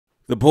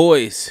The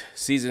Boys,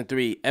 Season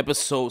 3,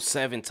 Episode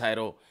 7,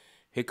 title,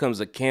 Here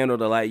Comes a Candle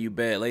to Light You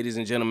Bad. Ladies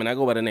and gentlemen, I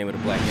go by the name of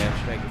The Black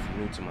Abstract. If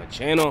you're new to my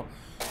channel,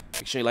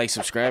 make sure you like,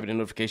 subscribe, and the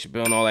notification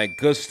bell, and all that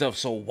good stuff.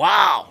 So,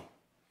 wow!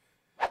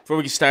 Before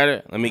we get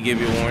started, let me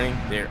give you a warning.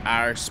 There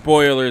are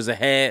spoilers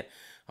ahead.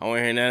 I don't want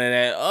to hear none of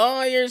that.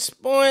 Oh, you're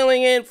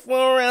spoiling it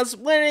for us.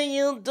 What are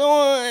you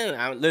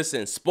doing?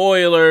 Listen,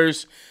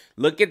 spoilers.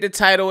 Look at the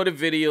title of the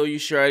video. You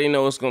sure already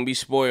know it's going to be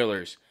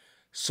spoilers.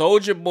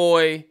 Soulja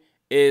Boy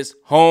is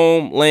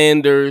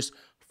Homelander's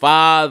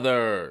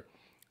father.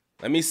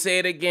 Let me say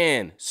it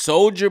again.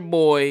 Soulja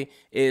Boy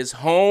is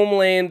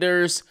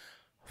Homelander's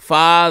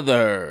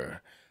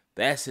father.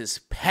 That's his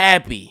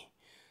pappy.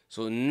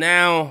 So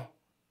now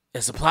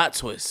it's a plot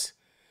twist.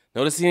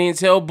 Notice he didn't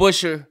tell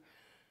Busher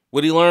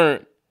what he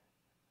learned.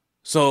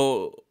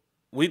 So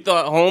we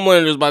thought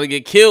Homelander was about to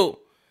get killed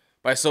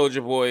by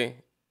Soulja Boy,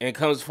 and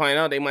comes to find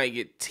out they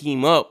might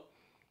team up,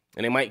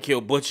 and they might kill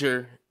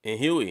Butcher and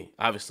Huey.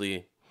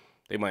 Obviously,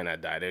 they might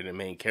not die. They're the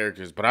main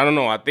characters. But I don't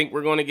know. I think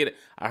we're going to get it.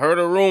 I heard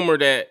a rumor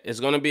that it's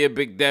going to be a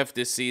big death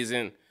this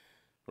season.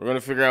 We're going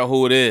to figure out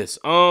who it is.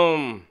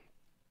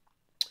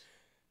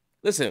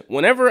 Listen,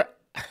 whenever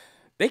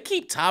they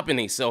keep topping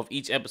themselves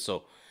each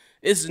episode,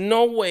 there's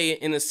no way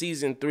in a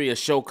season 3 a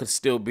show could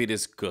still be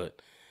this good.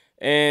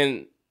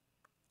 And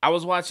I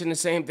was watching the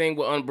same thing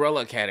with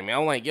Umbrella Academy.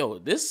 I'm like, yo,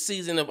 this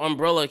season of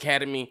Umbrella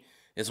Academy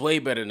is way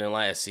better than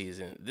last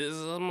season.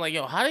 I'm like,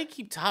 yo, how they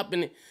keep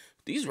topping it?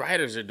 These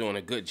writers are doing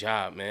a good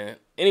job, man.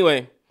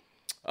 Anyway,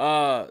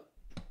 yeah,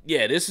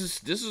 this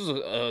is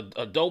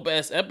a dope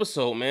ass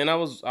episode, man. I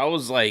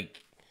was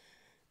like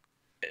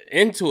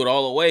into it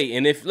all the way.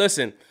 And if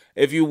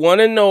you want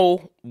to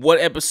know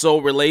what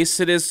episode relates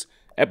to this,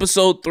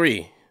 episode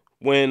 3,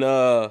 when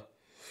the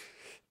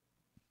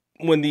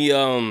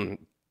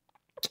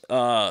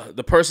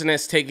person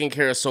that's taking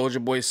care of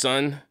Soulja Boy's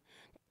son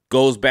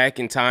goes back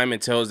in time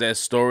and tells that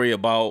story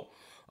about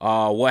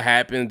what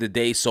happened the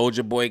day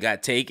Soulja Boy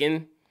got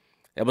taken.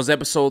 That was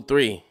episode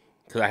 3,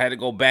 because I had to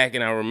go back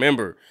and I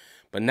remember.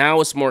 But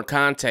now it's more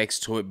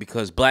context to it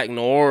because Black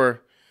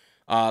Noir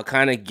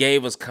kind of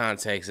gave us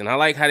context. And I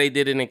like how they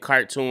did it in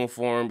cartoon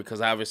form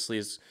because obviously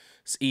it's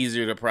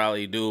easier to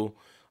probably do.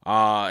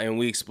 And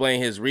we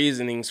explain his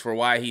reasonings for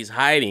why he's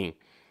hiding.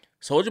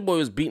 Soulja Boy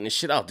was beating the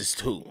shit out this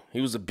dude.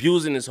 He was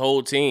abusing his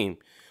whole team.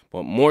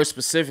 But more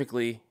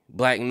specifically,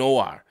 Black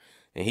Noir.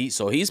 And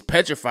he's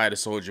petrified of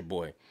Soulja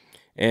Boy.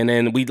 And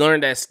then we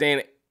learned that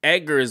Stan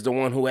Edgar is the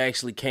one who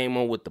actually came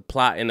up with the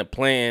plot and the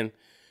plan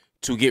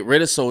to get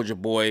rid of Soulja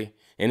Boy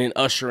and then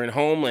usher in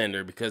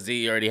Homelander because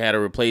he already had a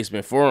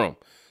replacement for him.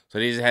 So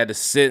they just had to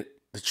set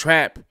the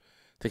trap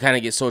to kind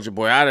of get Soulja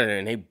Boy out of there.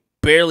 And they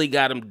barely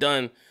got him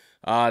done.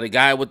 The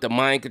guy with the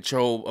mind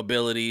control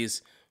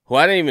abilities, who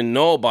I didn't even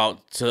know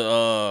about,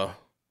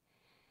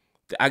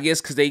 I guess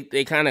because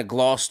they kind of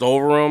glossed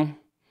over him.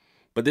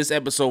 But this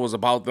episode was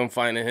about them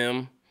finding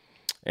him.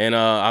 And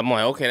I'm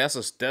like, okay, that's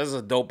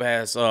a dope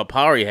ass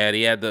power he had.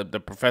 He had the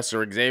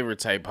Professor Xavier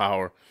type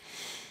power.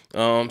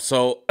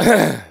 So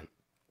good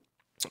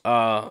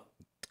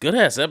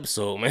ass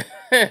episode, man.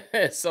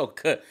 It's so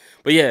good.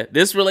 But yeah,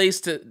 this relates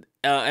to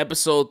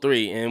episode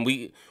 3, and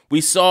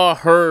we saw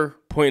her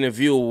point of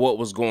view of what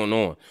was going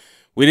on.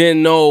 We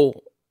didn't know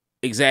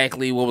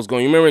exactly what was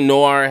going on. You remember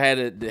Noir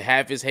had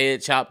half his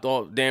head chopped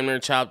off, damn near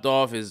chopped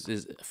off.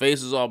 His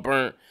face was all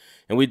burnt.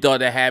 And we thought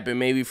that happened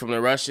maybe from the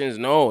Russians.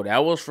 No,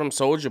 that was from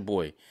Soulja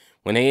Boy.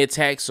 When they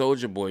attacked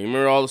Soulja Boy. You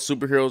remember all the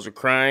superheroes were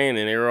crying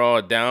and they were all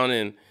down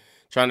and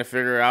trying to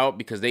figure it out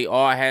because they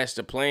all hatched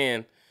a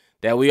plan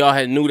that we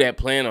all knew that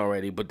plan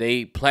already. But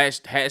they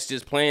hatched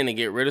this plan to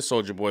get rid of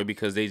Soulja Boy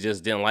because they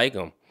just didn't like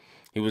him.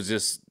 He was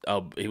just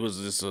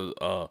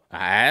an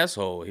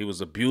asshole. He was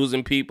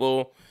abusing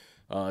people,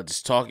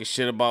 just talking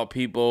shit about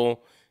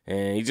people.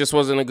 And he just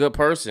wasn't a good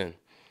person.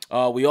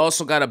 We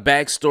also got a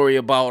backstory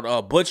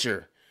about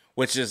Butcher,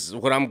 which is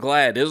what I'm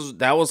glad.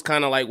 That was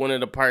kind of like one of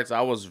the parts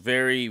I was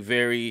very,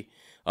 very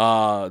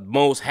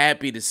most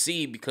happy to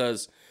see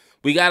because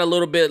we got a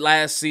little bit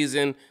last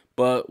season,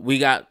 but we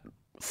got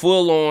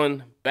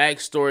full-on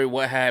backstory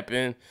what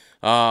happened.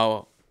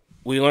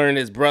 We learned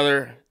his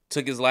brother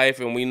took his life,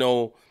 and we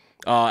know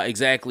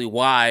exactly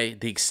why,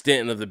 the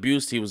extent of the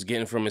abuse he was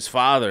getting from his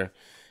father.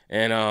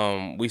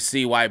 And we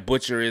see why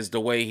Butcher is the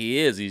way he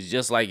is. He's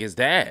just like his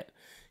dad.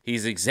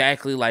 He's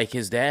exactly like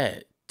his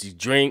dad. He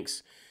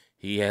drinks.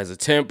 He has a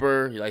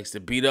temper. He likes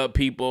to beat up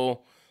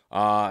people.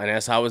 And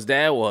that's how his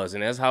dad was.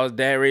 And that's how his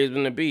dad raised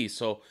him to be.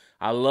 So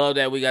I love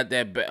that we got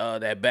that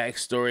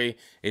backstory.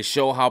 It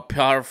showed how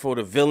powerful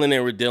the villain they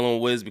were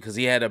dealing with because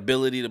he had the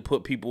ability to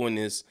put people in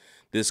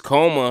this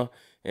coma.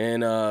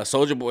 And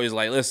Soulja Boy is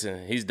like,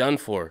 listen, he's done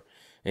for.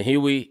 And he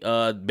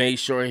made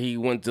sure he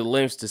went to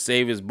lengths to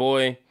save his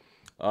boy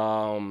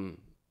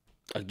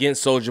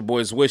against Soulja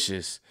Boy's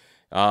wishes.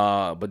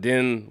 But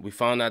then we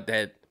found out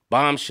that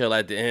bombshell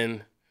at the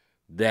end,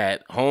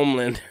 that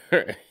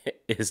Homelander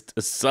is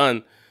the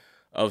son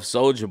of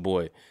Soulja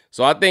Boy.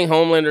 So I think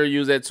Homelander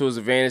used that to his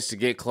advantage to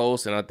get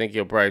close, and I think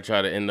he'll probably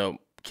try to end up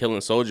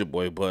killing Soulja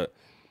Boy. But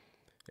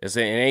It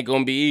ain't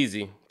gonna be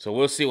easy. So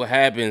we'll see what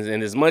happens.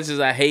 And as much as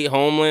I hate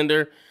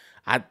Homelander,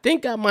 I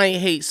think I might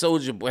hate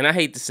Soulja Boy. And I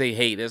hate to say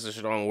hate, that's a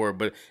strong word.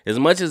 But as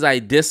much as I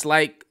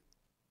dislike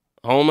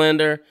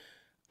Homelander,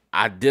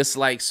 I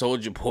dislike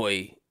Soulja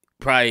Boy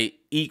probably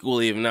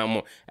equally, if not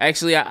more.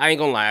 Actually, I ain't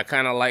gonna lie.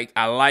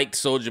 I like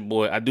Soulja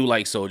Boy. I do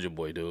like Soulja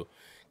Boy, dude.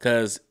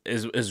 Because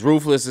as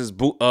ruthless as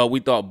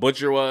we thought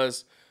Butcher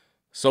was,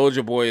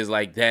 Soulja Boy is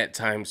like that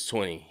times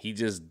 20. He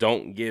just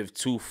don't give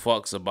two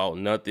fucks about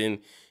nothing.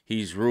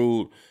 He's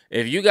rude.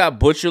 If you got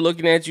Butcher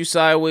looking at you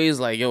sideways,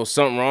 like, yo,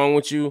 something wrong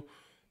with you,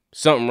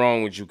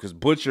 because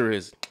Butcher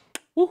is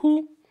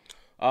woohoo.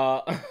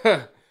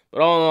 But all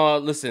in all,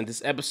 listen,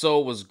 this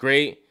episode was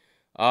great.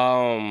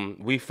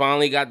 We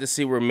finally got to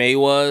see where May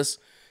was.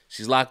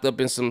 She's locked up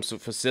in some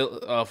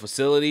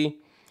facility.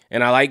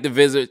 And I like the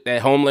visit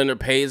that Homelander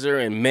pays her.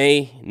 And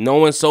May,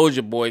 knowing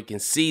Soulja Boy, can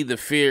see the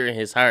fear in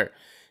his heart.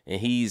 And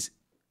he's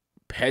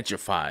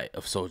petrified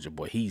of Soulja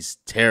Boy. He's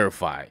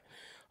terrified.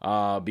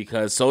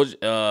 Because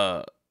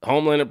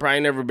Homelander probably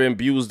never been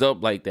abused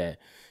up like that.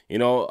 You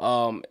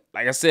know,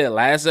 like I said,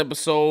 last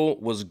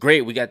episode was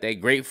great. We got that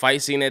great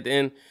fight scene at the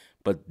end.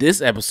 But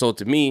this episode,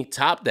 to me,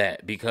 topped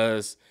that.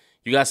 Because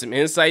you got some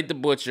insight to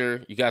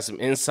Butcher. You got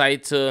some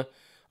insight to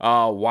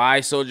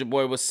why Soulja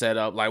Boy was set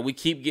up. Like, we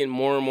keep getting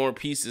more and more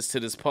pieces to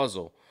this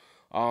puzzle.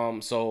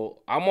 So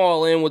I'm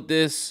all in with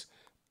this.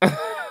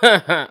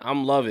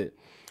 I'm love it.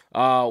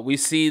 We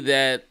see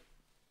that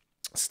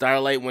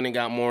Starlight went and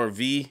got more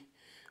V.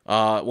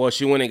 Well,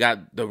 she went and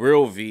got the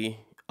real V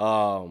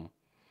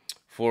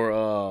for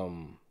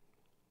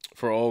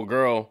old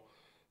girl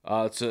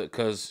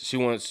because she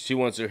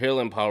wants her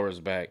healing powers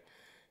back.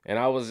 And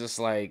I was just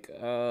like,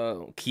 I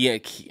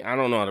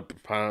don't know how to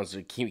pronounce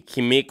it,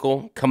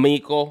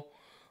 Kamiko.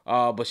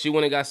 But she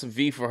went and got some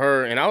V for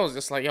her, and I was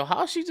just like, yo,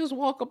 how she just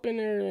walk up in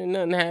there and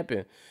nothing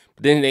happened?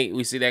 But then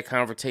we see that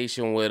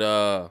confrontation with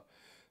Homelander.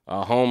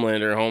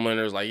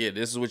 Homelander's like, yeah,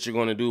 this is what you're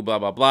gonna do, blah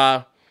blah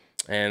blah.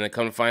 And I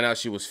come to find out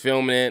she was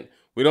filming it.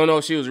 We don't know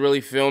if she was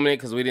really filming it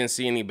because we didn't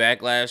see any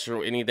backlash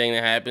or anything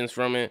that happens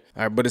from it.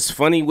 All right, but it's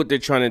funny what they're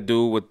trying to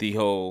do with the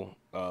whole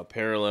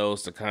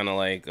parallels to kind of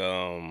like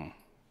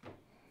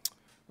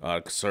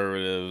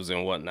conservatives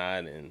and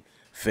whatnot and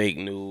fake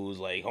news.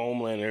 Like,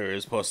 Homelander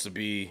is supposed to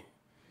be,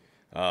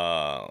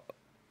 I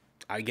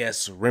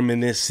guess,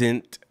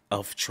 reminiscent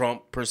of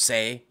Trump per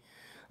se,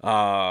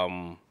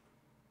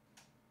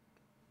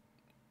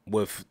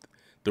 with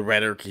the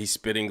rhetoric he's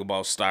spitting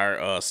about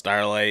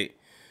Starlight.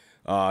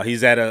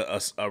 He's at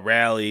a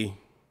rally,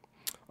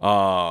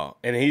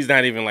 and he's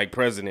not even like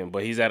president,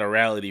 but he's at a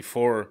rally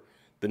for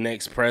the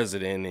next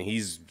president, and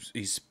he's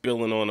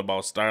spilling on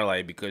about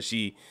Starlight because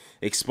she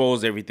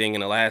exposed everything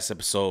in the last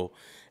episode,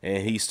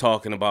 and he's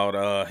talking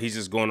about he's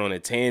just going on a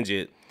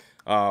tangent,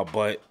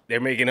 but they're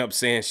making up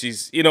saying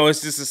she's, you know,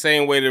 it's just the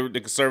same way the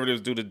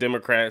conservatives do the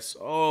Democrats.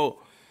 Oh,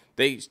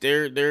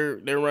 they're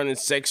running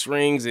sex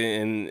rings,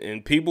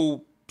 and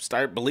people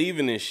start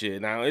believing this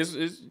shit. Now it's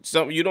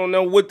something you don't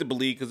know what to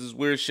believe because there's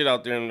weird shit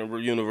out there in the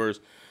universe,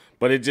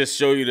 but it just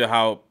shows you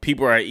how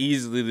people are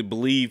easily to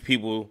believe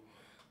people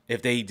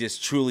if they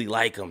just truly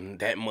like them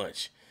that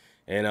much.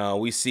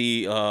 And we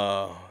see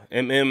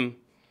MM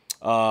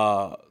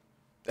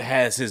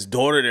has his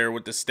daughter there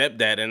with the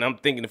stepdad, and I'm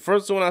thinking the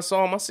first one I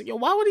saw him, I said, yo,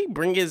 why would he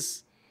bring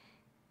this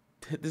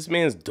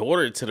man's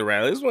daughter to the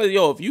rally? This one,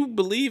 yo, if you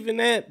believe in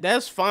that,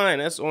 that's fine,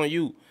 that's on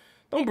you.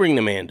 Don't bring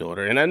the man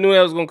daughter. And I knew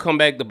that was gonna come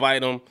back to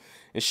bite him.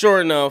 And sure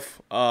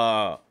enough,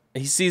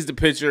 he sees the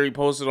picture, he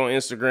posted on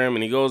Instagram,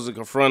 and he goes to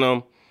confront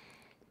him.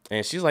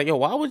 And she's like, yo,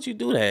 why would you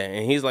do that?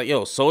 And he's like,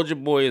 yo,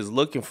 Soulja Boy is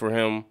looking for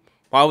him.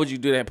 Why would you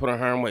do that? Put her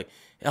harm way.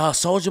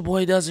 Soulja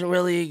Boy doesn't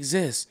really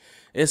exist.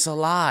 It's a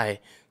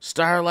lie.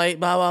 Starlight,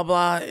 blah, blah,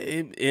 blah.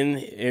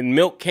 And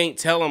Milk can't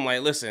tell him,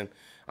 like, listen,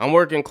 I'm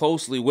working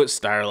closely with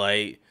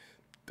Starlight,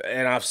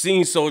 and I've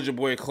seen Soulja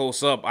Boy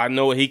close up. I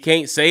know he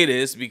can't say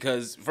this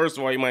because, first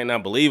of all, you might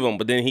not believe him,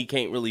 but then he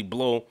can't really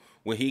blow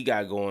what he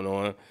got going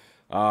on.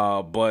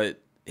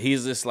 But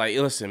he's just like,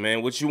 listen,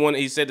 man, what you want?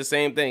 He said the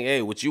same thing.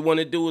 Hey, what you want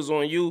to do is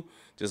on you.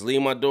 Just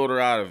leave my daughter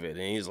out of it.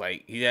 And he's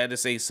like, he had to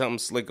say something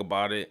slick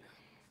about it.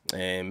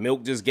 And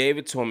Milk just gave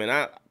it to him.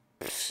 And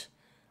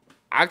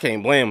I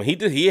can't blame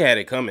him. He had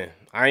it coming.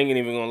 I ain't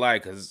even gonna lie,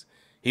 because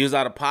he was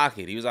out of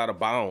pocket. He was out of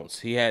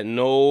bounds. He had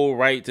no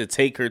right to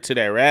take her to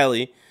that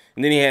rally.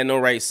 And then he had no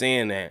right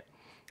saying that.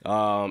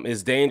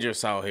 It's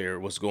dangerous out here,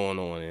 what's going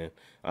on. And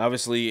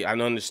obviously, I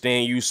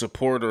understand you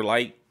support or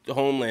like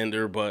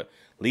Homelander, but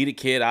leave the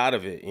kid out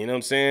of it. You know what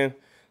I'm saying?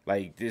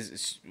 Like,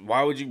 this,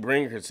 why would you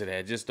bring her to that?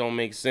 It just don't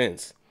make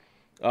sense.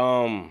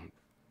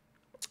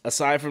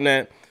 Aside from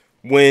that,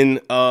 when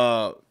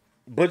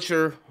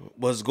Butcher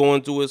was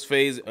going through his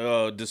phase,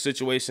 the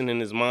situation in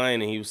his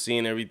mind, and he was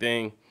seeing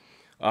everything,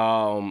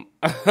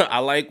 I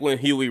like when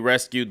Huey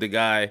rescued the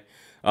guy,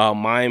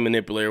 mind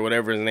manipulator,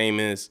 whatever his name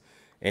is,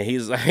 and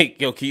he's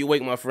like, yo, can you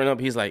wake my friend up?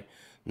 He's like,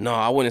 no,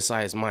 I went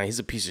inside his mind. He's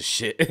a piece of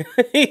shit.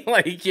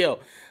 Like, yo,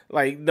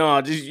 like,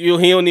 no, just he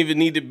don't even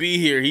need to be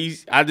here.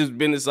 I just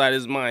been inside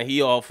his mind.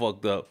 He all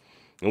fucked up.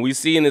 And we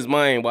see in his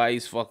mind why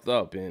he's fucked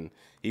up, and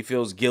he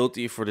feels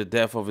guilty for the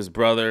death of his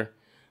brother,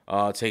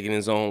 taking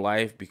his own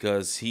life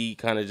because he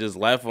kind of just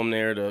left him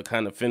there to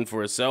kind of fend for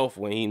himself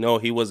when he know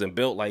he wasn't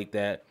built like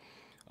that.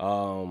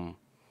 So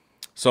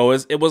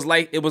it was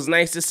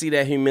nice to see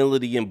that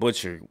humility in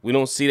Butcher. We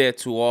don't see that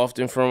too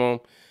often from him.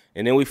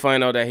 And then we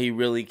find out that he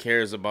really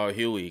cares about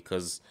Huey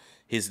because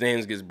his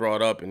name gets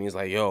brought up, and he's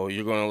like, yo,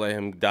 you're going to let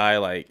him die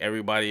like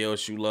everybody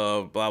else you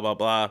love, blah, blah,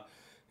 blah.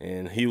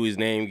 And Huey's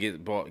name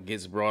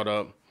gets brought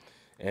up,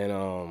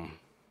 and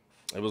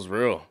it was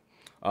real.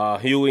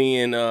 Huey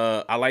and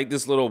I like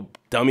this little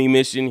dummy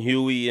mission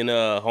Huey and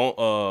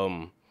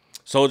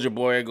Soldier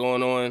Boy are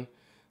going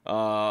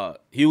on.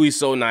 Huey's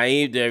so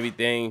naive to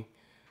everything,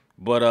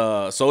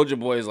 but Soldier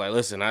Boy is like,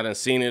 listen, I done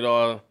seen it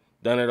all,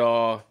 done it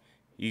all.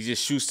 He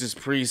just shoots this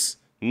priest,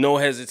 no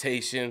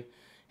hesitation.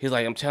 He's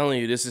like, I'm telling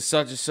you, this is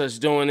such and such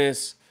doing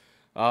this.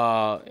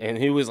 And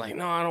he was like,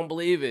 no, I don't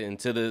believe it.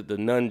 Until the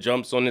nun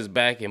jumps on his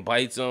back and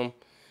bites him.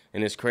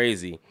 And it's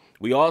crazy.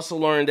 We also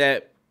learned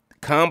that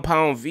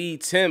Compound V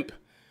temp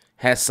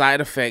has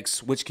side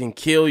effects which can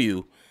kill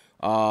you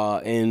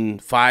in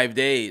 5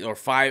 days or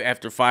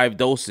after 5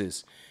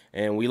 doses.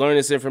 And we learned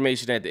this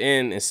information at the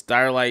end. And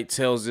Starlight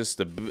tells us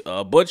the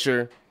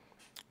Butcher.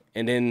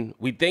 And then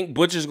we think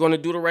Butcher's going to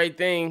do the right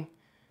thing.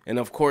 And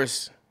of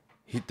course,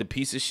 the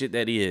piece of shit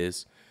that he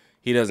is,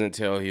 he doesn't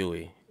tell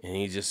Huey, and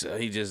he just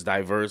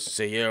diverts and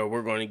say, yeah,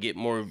 we're going to get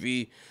more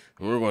V,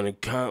 and we're going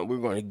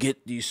to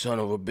get these son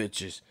of a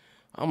bitches.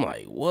 I'm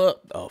like,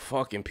 what a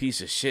fucking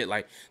piece of shit.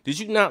 Like, did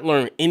you not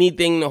learn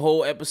anything the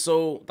whole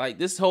episode? Like,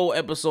 this whole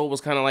episode was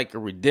kind of like a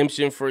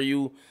redemption for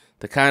you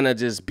to kind of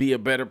just be a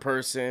better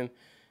person,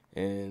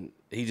 and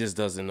he just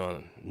doesn't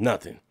know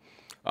nothing.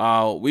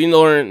 We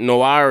learned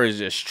Noir is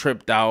just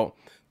tripped out.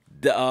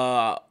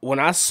 When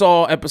I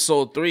saw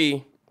episode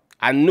 3,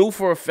 I knew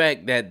for a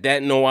fact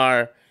that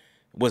Noir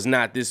was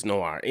not this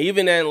Noir.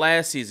 Even that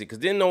last season, because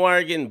didn't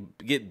Noir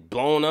get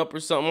blown up or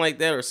something like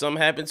that, or something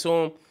happened to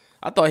him?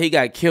 I thought he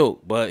got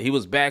killed, but he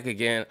was back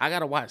again. I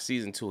gotta watch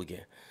season 2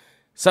 again.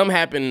 Something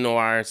happened in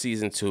Noir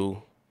season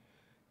 2,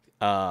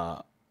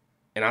 and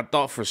I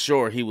thought for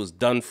sure he was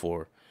done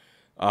for.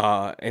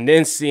 And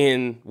then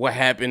seeing what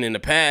happened in the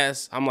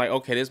past, I'm like,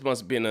 okay, this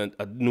must have been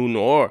a new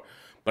Noir.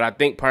 But I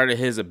think part of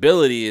his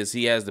ability is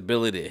he has the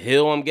ability to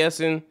heal, I'm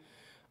guessing,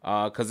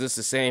 because it's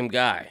the same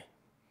guy.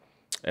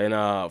 And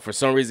for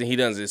some reason, he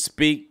doesn't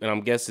speak, and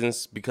I'm guessing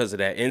it's because of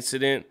that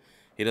incident.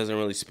 He doesn't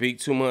really speak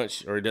too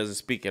much, or he doesn't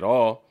speak at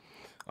all,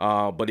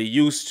 but he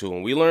used to.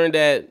 And we learned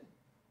that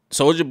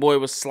Soldier Boy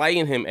was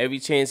slighting him every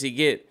chance he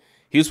get.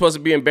 He was supposed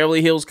to be in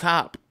Beverly Hills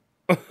Cop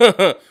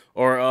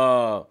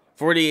or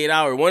 48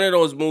 Hour, one of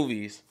those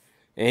movies,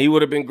 and he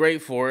would have been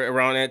great for it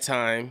around that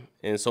time,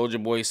 and Soldier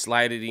Boy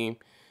slighted him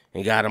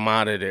and got him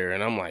out of there.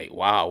 And I'm like,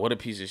 wow, what a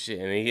piece of shit.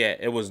 And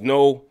it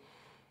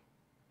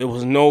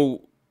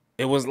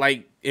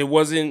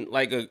wasn't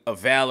like a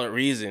valid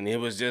reason.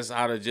 It was just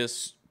out of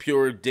just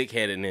pure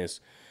dickheadedness.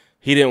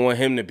 He didn't want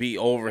him to be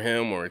over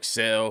him or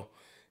excel.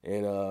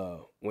 And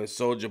when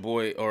Soldier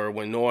Boy or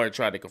when Noir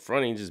tried to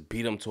confront him, he just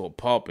beat him to a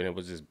pulp. And it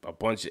was just a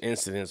bunch of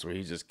incidents where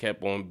he just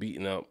kept on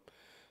beating up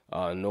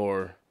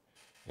Noir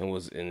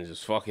and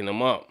just fucking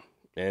him up.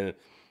 And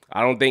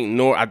I think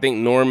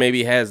Noir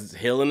maybe has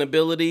healing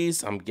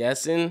abilities, I'm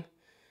guessing.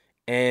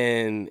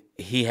 And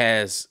he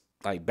has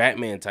like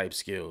Batman type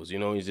skills. You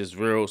know, he's just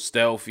real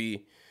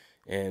stealthy,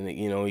 and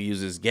you know, he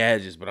uses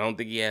gadgets, but I don't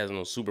think he has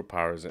no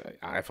superpowers,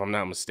 if I'm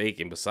not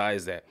mistaken.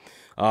 Besides that,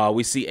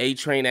 we see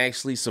A-Train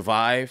actually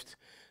survived,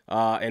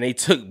 and they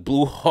took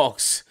Blue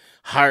Hawk's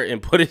heart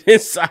and put it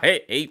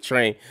inside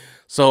A-Train.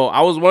 So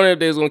I was wondering if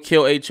they was gonna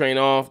kill A-Train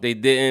off. They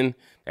didn't.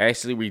 They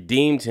actually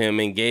redeemed him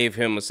and gave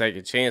him a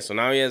second chance. So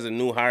now he has a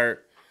new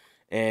heart,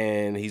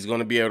 and he's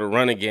gonna be able to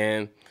run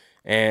again.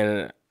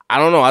 And I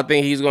don't know. I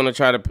think he's gonna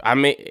try to.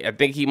 I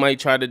think he might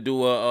try to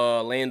do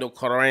a Lando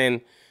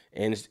Calrissian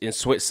and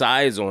switch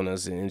sides on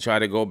us and try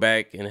to go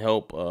back and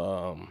help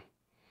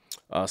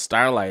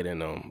Starlight in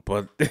them.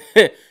 But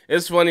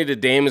it's funny, the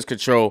damage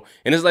control,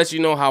 and this lets you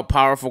know how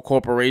powerful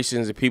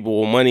corporations and people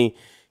with money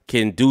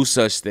can do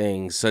such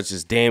things, such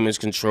as damage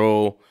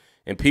control.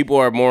 And people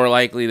are more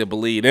likely to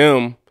believe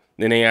them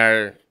than they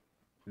are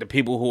the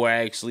people who are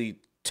actually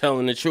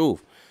telling the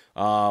truth.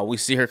 We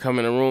see her come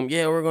in the room.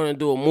 Yeah, we're gonna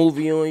do a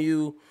movie on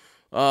you.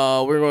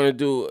 We're gonna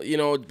do,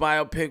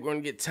 biopic. We're gonna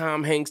get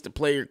Tom Hanks to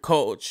play your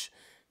coach.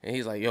 And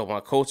he's like, yo,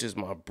 my coach is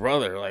my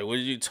brother. Like, what are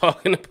you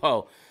talking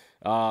about?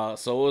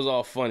 So it was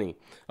all funny.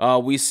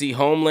 We see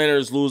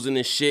Homelanders losing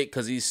his shit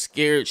because he's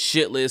scared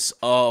shitless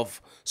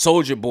of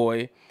Soldier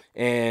Boy.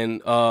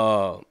 And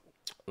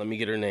let me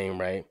get her name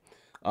right.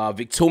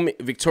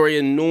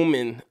 Victoria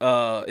Newman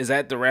is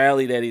at the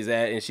rally that he's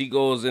at, and she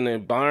goes in the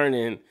barn,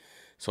 and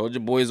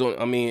Soldier Boy's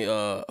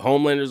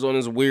Homelander's on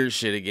his weird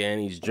shit again.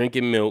 He's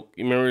drinking milk.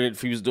 You remember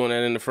if he was doing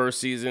that in the first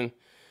season?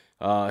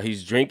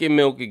 He's drinking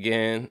milk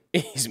again.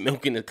 He's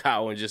milking the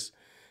cow and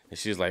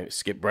she's like,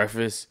 skip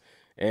breakfast.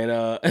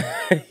 And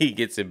he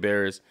gets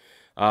embarrassed.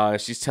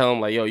 She's telling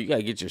him like, yo, you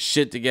gotta get your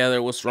shit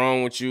together. What's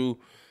wrong with you?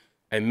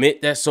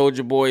 admit that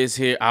Soulja Boy is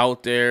here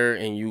out there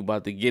and you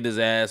about to get his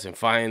ass and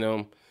find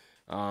him.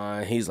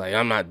 He's like,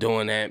 I'm not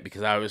doing that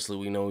because obviously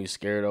we know he's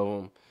scared of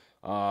him.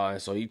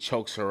 And so he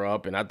chokes her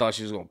up, and I thought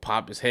she was gonna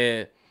pop his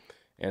head.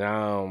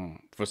 And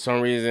for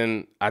some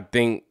reason, I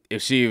think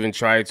if she even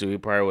tried to, he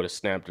probably would have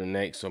snapped her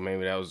neck. So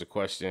maybe that was the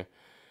question.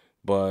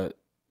 But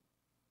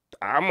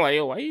I'm like,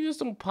 yo, why you just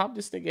don't pop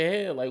this nigga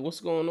head? Like, what's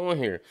going on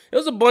here? It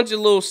was a bunch of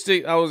little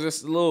I was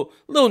just little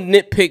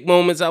nitpick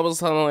moments. I was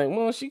kind of like,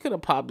 well, she could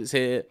have popped his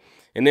head.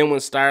 And then when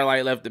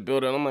Starlight left the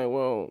building, I'm like,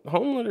 well,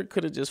 Homelander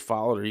could have just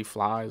followed her. He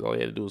flies. All he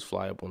had to do was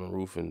fly up on the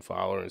roof and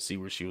follow her and see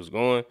where she was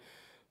going.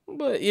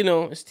 But, you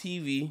know, it's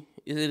TV.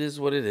 It is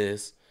what it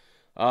is.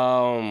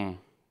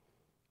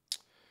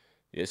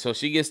 Yeah, so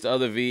she gets the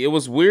other V. It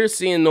was weird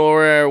seeing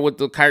Nora with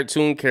the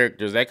cartoon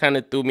characters. That kind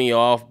of threw me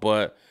off,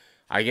 but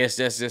I guess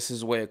that's just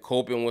his way of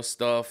coping with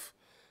stuff,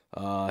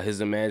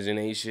 his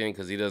imagination,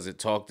 because he doesn't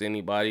talk to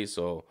anybody.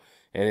 So,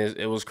 and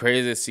it was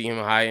crazy to see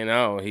him hiding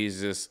out. He's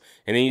just,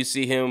 and then you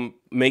see him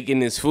making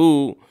his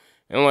food,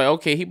 and I'm like,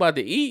 okay, he about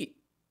to eat,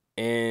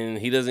 and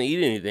he doesn't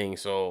eat anything.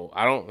 So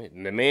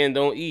the man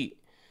don't eat.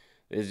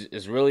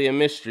 It's really a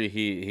mystery.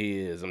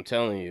 He is. I'm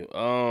telling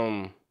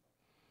you.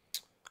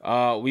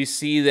 We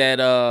see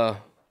that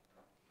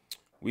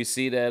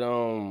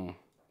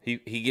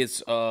he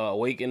gets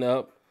waking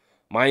up.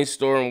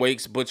 Mindstorm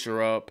wakes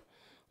Butcher up,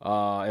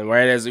 and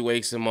right as he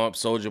wakes him up,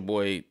 Soulja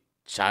Boy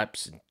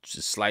chops and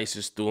just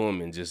slices through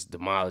him and just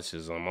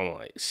demolishes him. I'm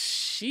like,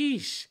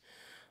 sheesh.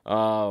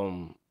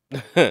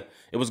 It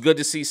was good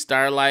to see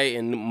Starlight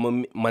and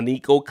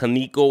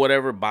Kaneko,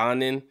 whatever,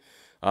 bonding.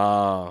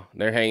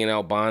 They're hanging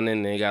out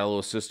bonding. They got a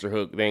little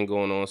sisterhood thing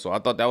going on. So I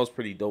thought that was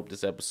pretty dope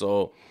this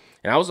episode.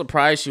 And I was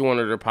surprised she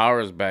wanted her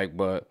powers back,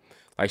 but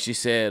like she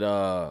said,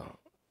 her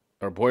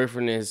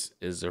boyfriend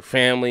is her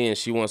family, and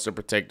she wants to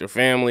protect her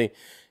family.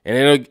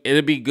 And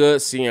it'll be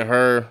good seeing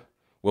her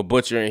with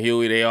Butcher and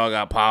Huey. They all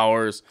got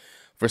powers.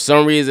 For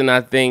some reason,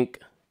 I think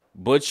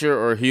Butcher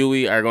or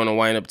Huey are going to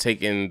wind up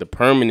taking the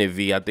permanent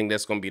V. I think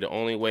that's going to be the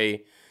only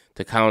way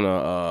to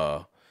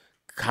counteract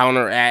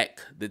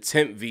the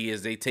temp V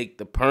is they take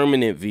the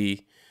permanent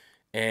V,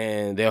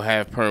 and they'll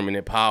have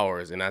permanent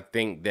powers. And I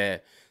think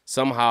that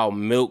somehow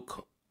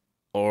Milk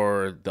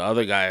or the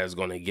other guy is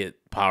going to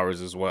get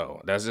powers as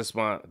well. That's just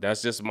my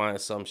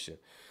assumption.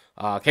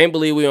 Can't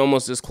believe we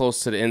almost this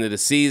close to the end of the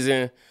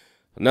season.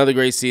 Another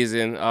great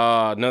season.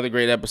 Another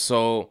great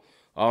episode.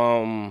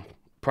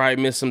 Probably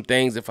missed some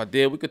things. If I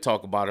did, we could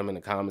talk about them in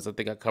the comments. I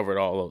think I covered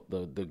all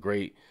of the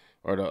great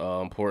or the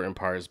important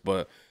parts.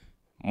 But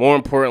more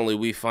importantly,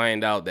 we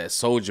find out that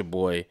Soulja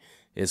Boy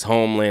is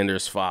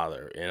Homelander's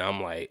father. And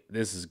I'm like,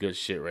 this is good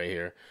shit right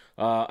here.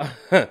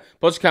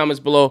 Post your comments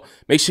below.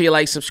 Make sure you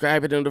like,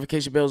 subscribe, hit the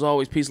notification bell. As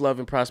always, peace, love,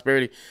 and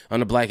prosperity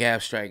on the Black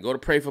Abstract. Go to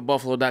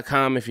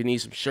prayforbuffalo.com if you need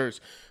some shirts.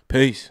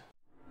 Peace.